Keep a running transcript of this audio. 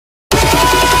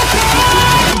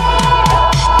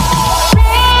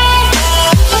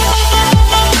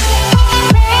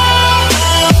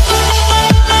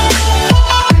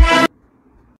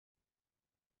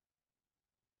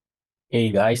Hey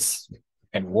guys,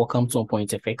 and welcome to On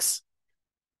Point FX.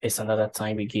 It's another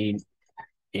time again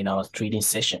in our trading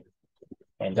session.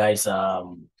 And guys,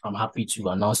 I'm happy to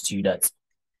announce to you that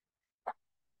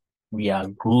we are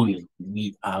growing.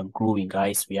 We are growing,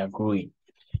 guys. We are growing.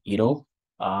 You know,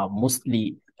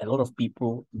 mostly a lot of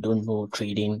people don't know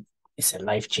trading is a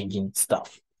life-changing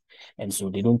stuff, and so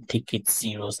they don't take it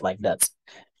serious like that.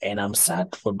 And I'm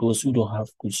sad for those who don't have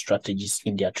good strategies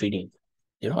in their trading.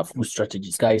 They don't have good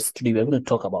strategies. Guys, today we're going to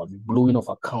talk about blowing off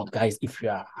account. Guys, if you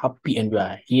are happy and you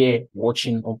are here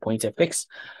watching On Point FX,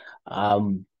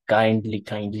 kindly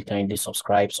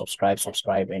subscribe,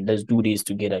 and let's do this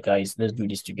together, guys. Let's do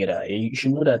this together. You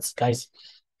should know that, guys,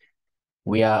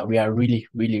 we are really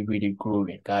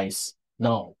growing, guys.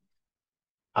 Now,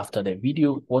 after the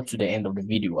video or to the end of the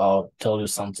video, I'll tell you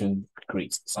something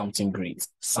great, something great,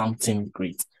 something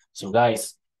great. So,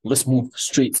 guys, let's move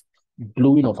straight.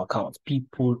 Blowing of accounts.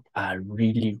 People are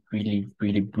really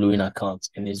blowing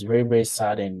accounts, and it's very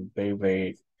sad and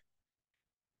very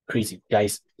crazy,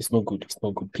 guys. It's not good. It's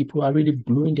not good. People are really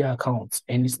blowing their accounts,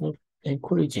 and it's not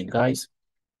encouraging, guys.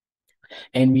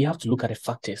 And we have to look at the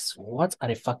factors. What are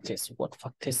the factors? What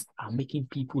factors are making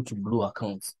people to blow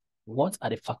accounts? What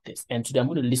are the factors? And today I'm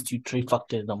going to list you three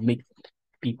factors that make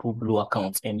people blow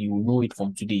accounts, and you will know it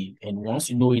from today. And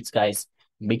once you know it, guys,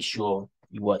 make sure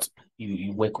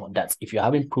you work on that. If you're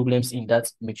having problems in that,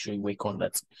 make sure you work on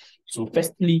that. So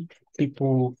firstly,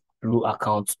 people blow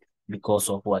accounts because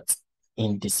of what?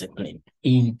 Indiscipline.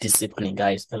 Indiscipline,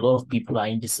 guys. A lot of people are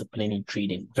indisciplined in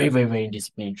trading. Very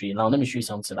indisciplined in trading. Now, let me show you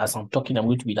something. As I'm talking, I'm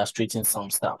going to be illustrating some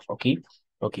stuff. Okay.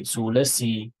 Okay. So let's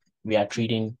see. We are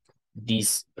trading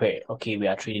this pair. Okay. We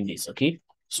are trading this. Okay.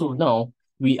 So now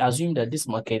we assume that this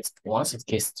market, once it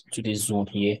gets to this zone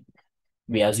here,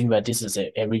 we assume that this is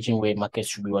a region where market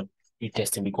should be what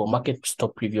retesting because market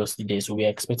stopped previously there. So we are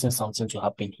expecting something to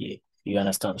happen here. You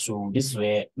understand? So this is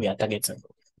where we are targeting.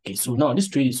 Okay, so now this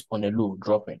trade is on a low,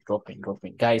 dropping.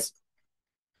 Guys,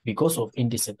 because of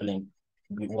indiscipline,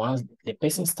 once the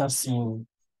person starts seeing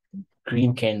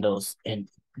green candles and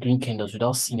green candles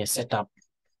without seeing a setup,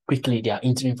 quickly they are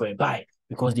entering for a buy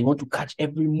because they want to catch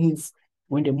every move.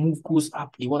 When the move goes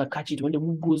up, they want to catch it. When the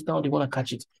move goes down, they want to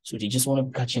catch it. So they just want to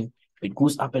be catching. If it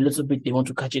goes up a little bit, they want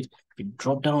to catch it. If it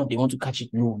drop down, they want to catch it.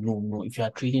 No. If you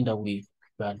are trading that way,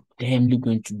 you are damnly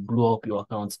going to blow up your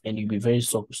accounts and you'll be very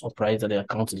surprised that the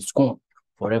account is gone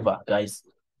forever, guys.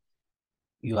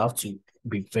 You have to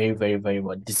be very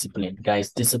well disciplined,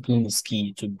 guys. Discipline is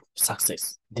key to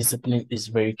success. Discipline is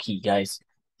very key, guys.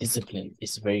 Discipline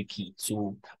is very key.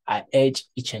 So I urge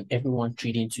each and everyone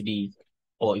trading today,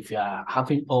 or if you are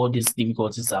having all these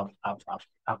difficulties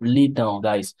I've laid down,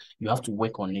 guys, you have to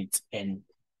work on it. And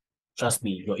trust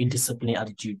me, your indisciplined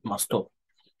attitude must stop.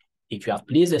 If you have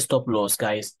placed a stop loss,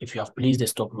 guys, if you have placed a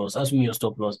stop loss, assume your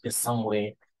stop loss is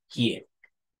somewhere here.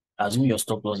 Assume your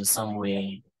stop loss is somewhere,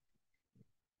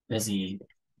 let's see,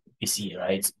 is here,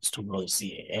 right? Stop loss is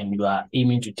here, and you are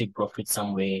aiming to take profit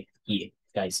somewhere here,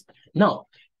 guys. Now,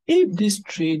 if this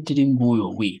trade didn't go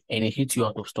your way and it hit you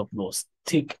out of stop loss,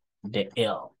 take the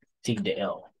L. Take the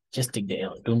L. Just take the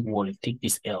L. Don't worry. Take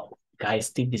this L. Guys,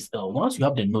 take this L. Once you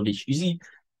have the knowledge, you see,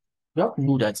 you have to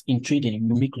know that in trading,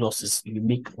 you make losses, you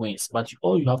make wins. But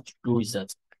all you have to do is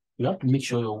that you have to make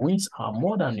sure your wins are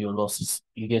more than your losses.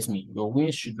 You get me? Your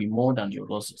wins should be more than your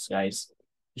losses, guys.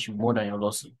 It should be more than your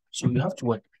losses. So you have to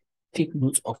what? Take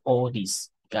note of all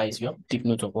this, guys. You have to take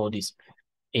note of all this.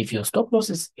 If your stop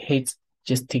losses hit,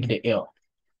 just take the L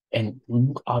and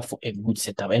look out for a good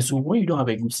setup. And so when you don't have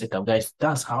a good setup, guys,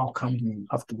 that's how come you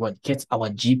have to what? Get our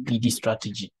GPD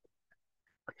strategy.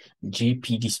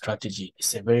 GPD strategy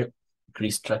is a very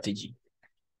great strategy.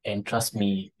 And trust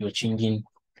me, your changing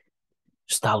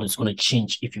style is going to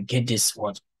change if you get this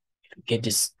what? If you get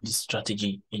this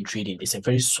strategy in trading. It's a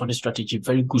very solid strategy,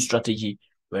 very good strategy.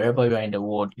 Wherever you are in the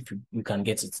world, if you can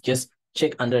get it, just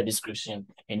check under the description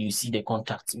and you see the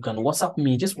contacts. You can WhatsApp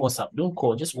me, just WhatsApp, don't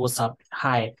call, just WhatsApp.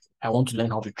 Hi, I want to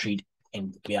learn how to trade,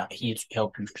 and we are here to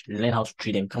help you learn how to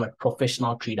trade and become a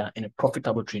professional trader and a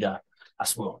profitable trader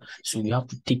as well. So you have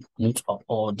to take note of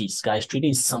all this, guys.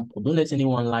 Trading is simple. Don't let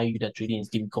anyone lie you that trading is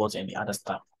difficult and the other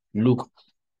stuff. Look,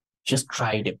 just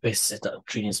try the best set of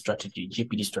trading strategy,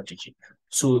 GPD strategy.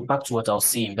 So back to what I was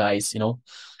saying, guys,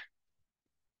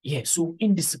 yeah, so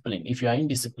indiscipline. If you are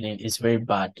indisciplined, it's very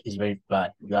bad. It's very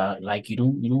bad. You are like you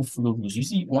don't follow rules. You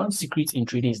see, one secret in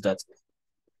trading is that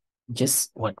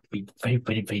just what be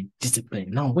very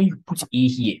disciplined. Now, when you put A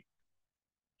here,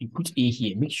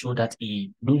 make sure that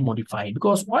A don't modify it.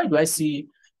 Because why do I say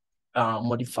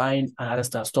modifying another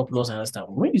stuff, stop loss and other stuff.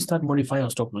 When you start modifying your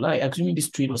stop loss, like assuming this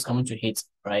trade was coming to hit,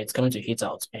 right? It's coming to hit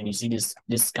out, and you see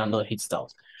this candle hits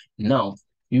out. Now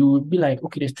you would be like,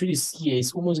 okay, this trade is here,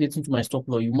 it's almost getting to my stop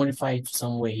loss. You modify it to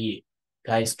somewhere here.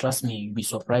 Guys, trust me, you'll be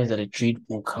surprised that the trade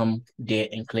will come there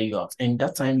and clear you out. And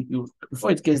that time,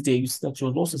 before it gets there, you see that your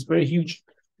loss is very huge.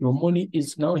 Your money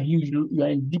is now huge. You are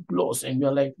in deep loss, and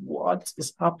you're like, what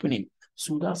is happening?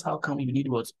 So that's how come you need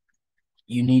what?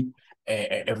 You need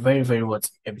a very, very what?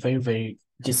 A very, very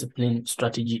disciplined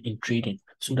strategy in trading,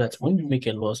 so that when you make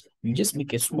a loss, you just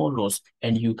make a small loss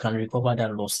and you can recover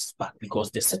that loss back, because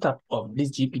the setup of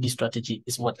this GPD strategy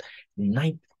is what?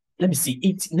 Let me see,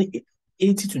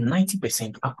 80 to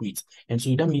 90% upwards. And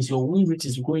so that means your win rate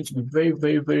is going to be very,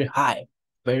 very, very high.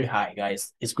 Very high,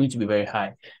 guys. It's going to be very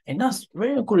high. And that's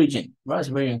very encouraging. That's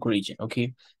very encouraging.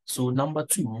 Okay. So number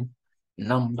two,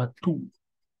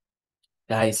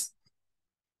 guys,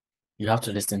 you have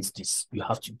to listen to this. You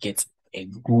have to get a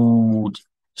good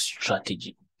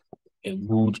strategy. A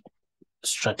good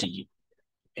strategy.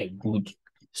 A good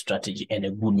strategy and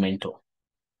a good mentor.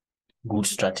 Good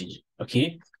strategy.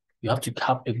 Okay. You have to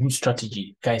have a good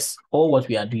strategy. Guys, all what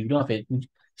we are doing, you don't have a good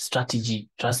strategy,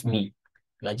 trust me,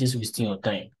 you are just wasting your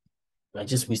time. You are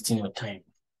just wasting your time.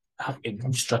 Have a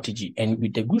good strategy. And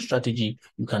with a good strategy,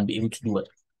 you can be able to do what?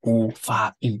 Go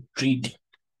far in trading.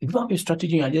 If you don't have a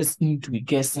strategy, you are just need to be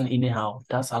guessing anyhow.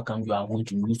 That's how come you are going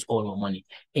to lose all your money.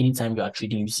 Anytime you are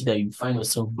trading, you see that you find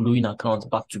yourself blowing accounts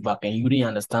back to back and you didn't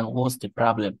understand what's the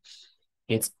problem.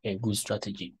 Get a good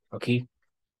strategy. Okay.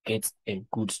 Get a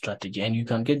good strategy, and you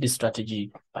can get this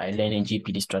strategy by learning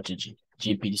GPD strategy,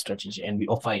 and we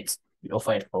offer it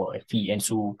for a fee. And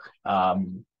so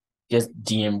just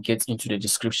DM, get into the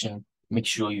description, make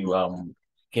sure you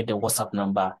get the WhatsApp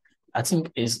number. I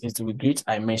think it will be great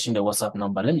I mentioned the WhatsApp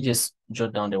number. Let me just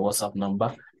jot down the WhatsApp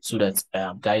number so that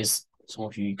guys, some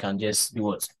of you can just do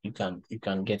what you can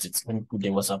get it. Let me put the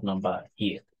WhatsApp number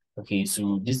here. Okay,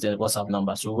 so this is the WhatsApp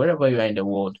number. So wherever you are in the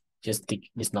world, just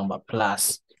take this number,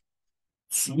 plus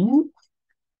 2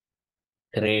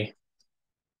 3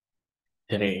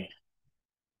 3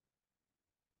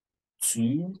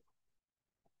 2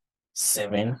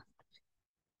 7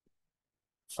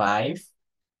 5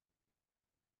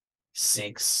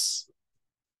 6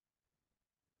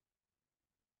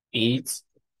 8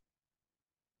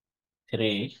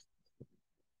 3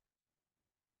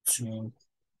 2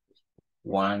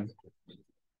 1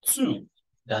 2.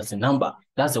 That's the number.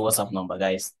 That's the WhatsApp number,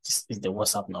 guys. This is the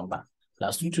WhatsApp number.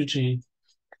 Plus 223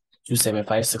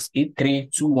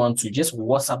 275683212. Just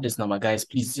WhatsApp this number, guys.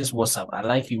 Please just WhatsApp. I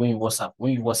like it when you WhatsApp.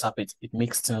 When you WhatsApp it, it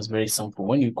makes things very simple.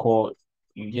 When you call,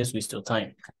 you just waste your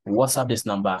time. WhatsApp this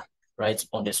number right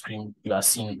on the screen. You are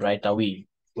seeing right away.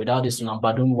 Without this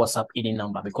number, don't WhatsApp any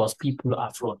number, because people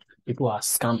are fraud. People are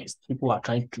scammers. People are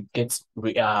trying to get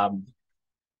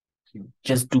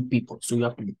just do people. So you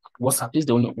have to WhatsApp. This is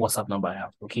the only WhatsApp number I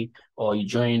have. Okay, or you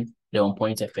join the On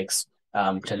Point FX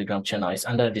Telegram channel. It's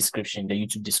under the description, the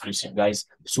YouTube description, guys.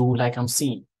 So like I'm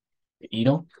saying,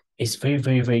 it's very,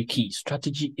 very, very key.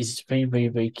 Strategy is very, very,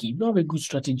 very key. If you don't have a good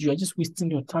strategy, you're just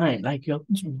wasting your time. Like you're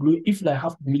going to blow. If like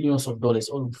have millions of dollars,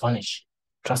 all will vanish.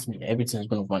 Trust me, everything is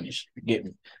going to vanish. You get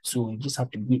me? So you just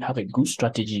have to have a good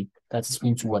strategy that is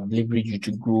going to leverage you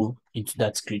to grow into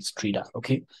that great trader.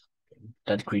 Okay,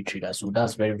 that great trader. So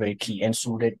that's very, very key. And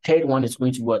so the third one is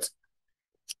going to what?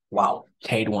 Wow,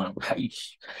 third one.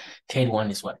 Third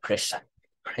one is what? Pressure.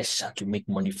 Pressure to make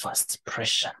money fast.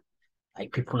 Pressure.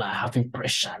 Like people are having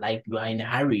pressure. Like you are in a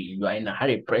hurry. You are in a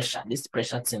hurry. Pressure. This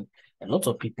pressure thing. A lot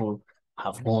of people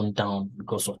have gone down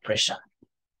because of pressure.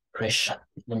 Pressure.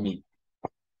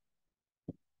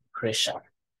 Pressure.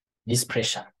 This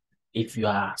pressure. If you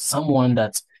are someone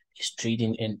that is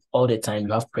trading and all the time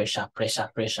you have pressure.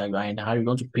 You are in a hurry. You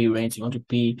want to pay rent. You want to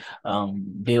pay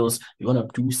bills. You want to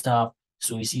do stuff.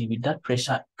 So you see, with that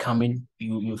pressure coming,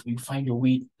 you find your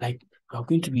way. Like you are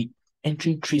going to be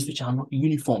entering trades which are not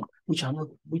uniform, which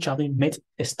haven't met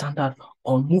a standard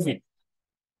on moving.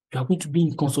 You are going to be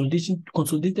in consolidating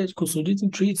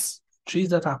trades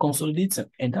that are consolidating,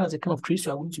 and that's the kind of trades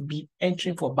you are going to be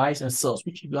entering for buys and sells,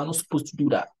 which you are not supposed to do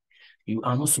that. You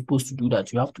are not supposed to do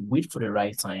that. You have to wait for the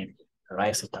right time, the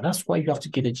right sector. That's why you have to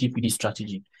get a GPD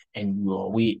strategy, and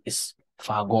your way is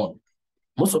far gone.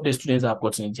 Most of the students I've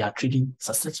gotten, they are trading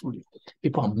successfully.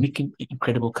 People are making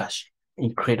incredible cash.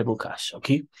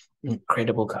 Okay?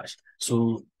 Incredible cash.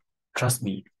 So trust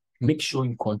me, make sure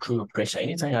you control your pressure.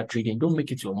 Anytime you're trading, don't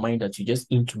make it your mind that you just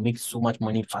aim to make so much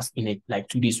money fast in it. Like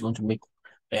 2 days, you want to make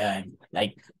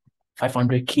like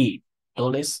 $500K.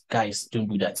 Guys, don't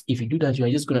do that. If you do that, you are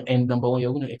just going to end, number one,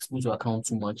 you're going to expose your account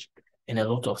too much. and a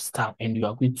lot of stuff, and you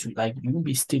are going to like you won't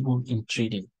be stable in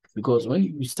trading. Because when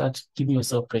you start giving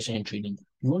yourself pressure in trading,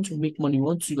 you want to make money, you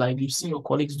want to like you see your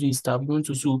colleagues doing stuff, you want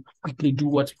to so quickly do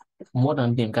what more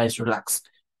than them. Guys, relax.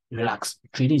 Relax.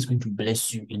 Trading is going to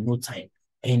bless you in no time.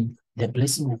 And the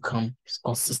blessing will come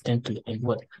consistently and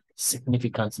what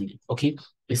significantly. Okay.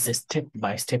 It's a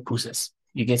step-by-step process.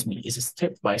 You get me? It's a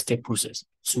step-by-step process.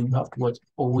 So you have to what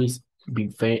always be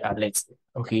very alert.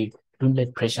 Okay. Don't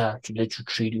let pressure to let you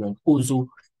trade you. And also,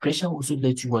 pressure also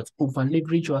let you what over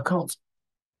leverage your account.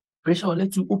 Pressure will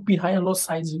let you open higher lot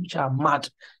sizes, which are mad,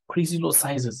 crazy lot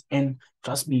sizes. And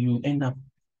trust me, you end up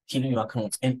killing your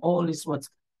account. And all is what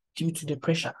due to the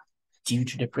pressure. Due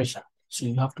to the pressure. So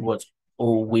you have to what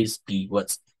always be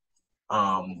what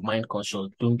mind conscious.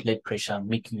 Don't let pressure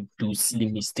make you do silly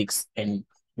mistakes and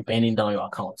bending down your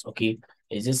account. Okay.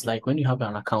 It's just like when you have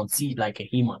an account, see it like a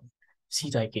human. See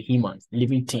it like a human,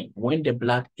 living thing. When the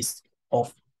blood is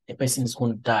off, the person is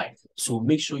going to die. So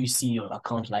make sure you see your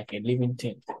account like a living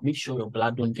thing. Make sure your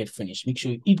blood don't get finished. Make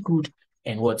sure you eat good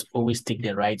and what always take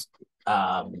the right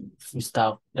food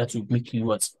stuff that will make you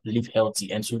what live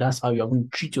healthy. And so that's how you're going to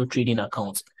treat your trading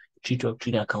account. Treat your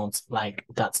trading accounts like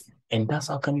that. And that's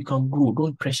how come you can grow.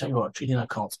 Don't pressure your trading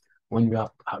account. When you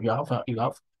have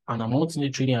an amount in the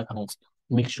trading account,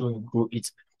 make sure you grow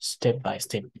it step by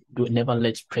step. Don't never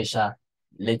let pressure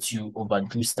let you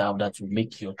overdo stuff that will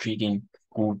make your trading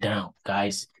go down,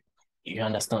 guys. You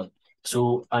understand?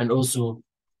 So, and also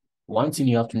one thing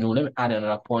you have to know, let me add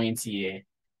another point here.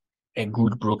 A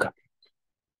good broker.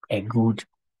 A good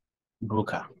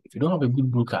broker. If you don't have a good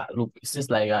broker, look, it's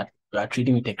just like you are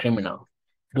trading with a criminal.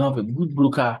 If you don't have a good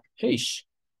broker, hey,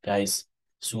 guys.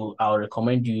 So I'll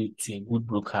recommend you to a good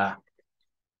broker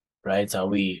right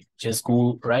away. Just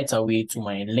go right away to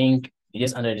my link.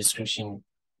 Just under the description,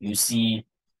 you see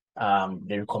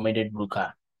the recommended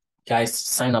broker. Guys,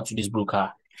 sign up to this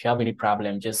broker. If you have any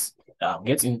problem, just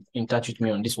get in touch with me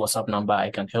on this WhatsApp number.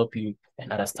 I can help you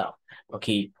and other stuff.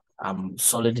 Okay. I'm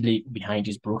solidly behind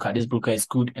this broker. This broker is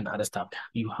good and other stuff.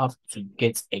 You have to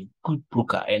get a good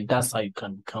broker, and that's how you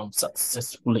can become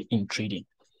successful in trading.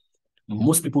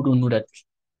 Most people don't know that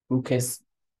brokers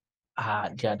are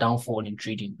their downfall in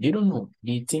trading. They don't know.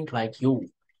 They think like, yo,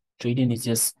 trading is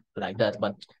just like that.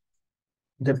 But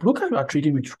the broker you are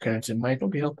trading with currently might not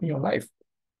be helping your life.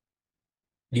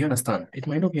 Do you understand? It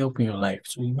might not be helping your life.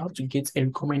 So you have to get a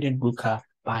recommended broker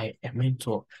by a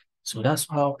mentor. So that's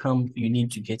how come you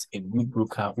need to get a good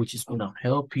broker, which is going to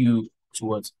help you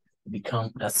towards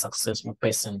become that successful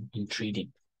person in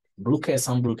trading.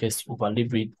 Some brokers over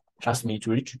leverage. Trust me, to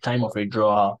reach the time of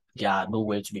withdrawal, they are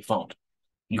nowhere to be found.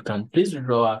 You can place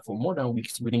withdrawal for more than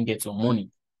weeks, we didn't get your money.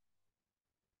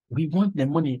 We want the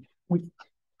money.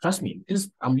 Trust me,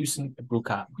 I'm using a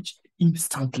broker which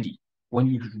instantly, when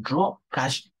you draw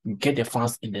cash, you get the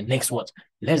funds in the next what?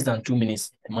 Less than 2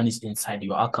 minutes, the money is inside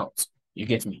your account. You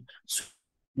get me? So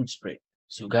good spread.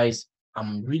 So guys,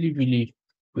 I'm really, really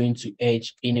going to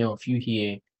urge any of you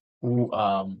here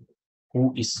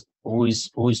who is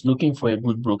looking for a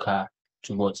good broker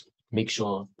to what? Make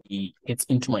sure he gets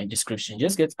into my description.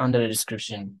 Just get under the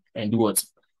description and do what?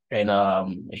 And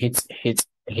hit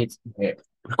the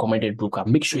recommended broker.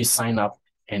 Make sure you sign up,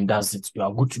 and that's it. You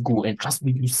are good to go. And trust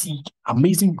me, you see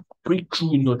amazing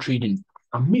breakthrough in your trading.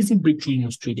 Amazing breakthrough in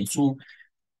your trading. So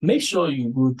make sure you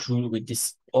go through with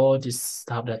all this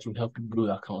stuff that will help you grow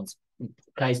your accounts.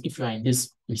 Guys, if you are in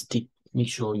this mistake, make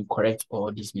sure you correct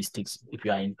all these mistakes. If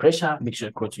you are in pressure, make sure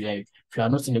you correct it. If you are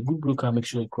not in a good broker, make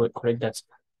sure you correct that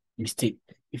mistake.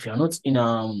 If you are not in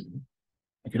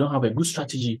if you don't have a good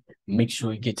strategy, make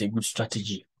sure you get a good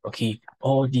strategy. Okay,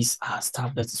 all these are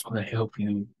stuff that is going to help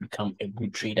you become a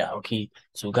good trader. Okay,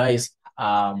 so guys,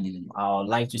 I would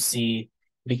like to say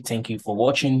big thank you for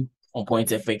watching On Point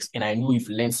FX, and I know you've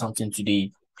learned something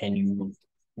today, and you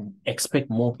expect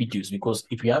more videos, because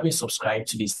if you haven't subscribed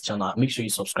to this channel, make sure you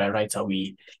subscribe right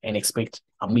away and expect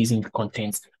amazing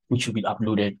content which will be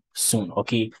uploaded soon.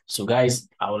 Okay, so guys,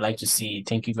 I would like to say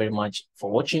thank you very much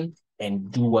for watching,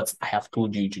 and do what I have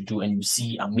told you to do, and you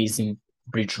see amazing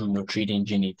breakthrough in your trading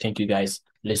journey. Thank you guys.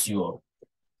 Bless you all.